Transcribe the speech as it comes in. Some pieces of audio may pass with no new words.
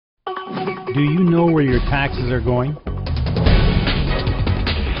Do you know where your taxes are going?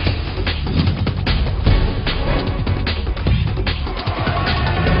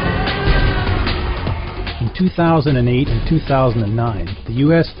 In 2008 and 2009, the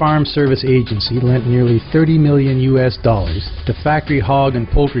U.S. Farm Service Agency lent nearly $30 million to factory hog and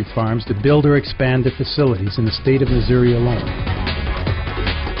poultry farms to build or expand their facilities in the state of Missouri alone.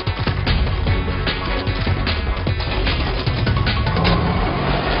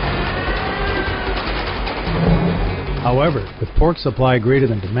 However, with pork supply greater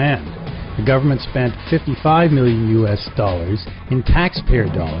than demand, the government spent $55 million in taxpayer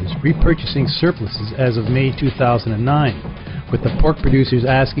dollars repurchasing surpluses as of May 2009, with the pork producers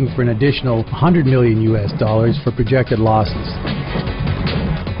asking for an additional $100 million for projected losses.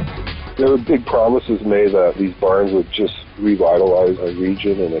 There were big promises made that these barns would just revitalize a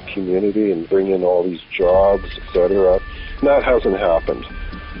region and a community and bring in all these jobs, etc. And that hasn't happened.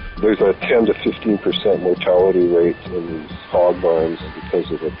 There's a 10 to 15% mortality rate in these hog barns because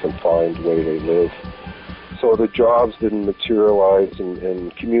of the confined way they live. So the jobs didn't materialize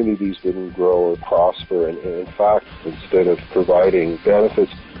and communities didn't grow or prosper. And in fact, instead of providing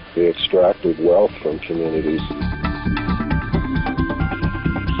benefits, they extracted wealth from communities.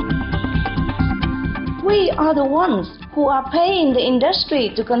 We are the ones who are paying the industry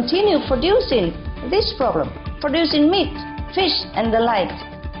to continue producing this problem, producing meat, fish, and the like,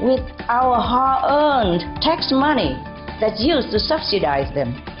 with our hard-earned tax money that's used to subsidize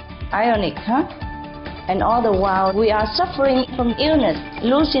them. Ironic, huh? And all the while, we are suffering from illness,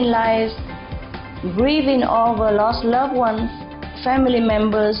 losing lives, grieving over lost loved ones, family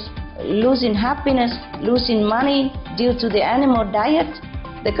members, losing happiness, losing money due to the animal diet.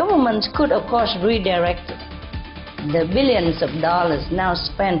 The government could, of course, redirect the billions of dollars now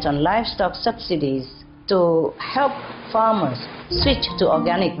spent on livestock subsidies to help farmers switch to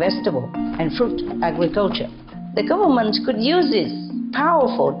organic vegetable and fruit agriculture. The government could use these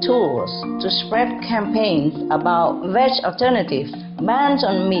powerful tools to spread campaigns about veg alternatives, bans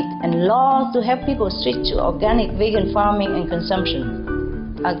on meat, and laws to help people switch to organic vegan farming and consumption.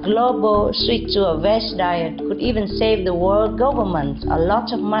 A global switch to a veg diet could even save the world government a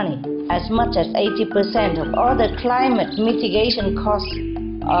lot of money, as much as 80% of all the climate mitigation costs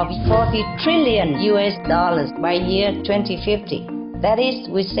of $40 trillion by year 2050. That is,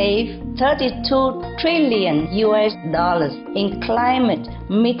 we save $32 trillion in climate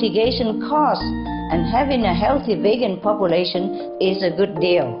mitigation costs, and having a healthy vegan population is a good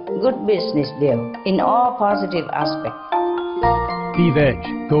deal, good business deal, in all positive aspects. Be veg,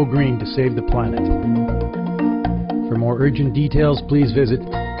 go green to save the planet. For more urgent details, please visit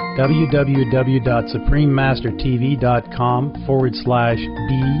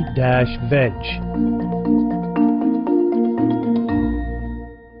www.suprememastertv.com/b-veg.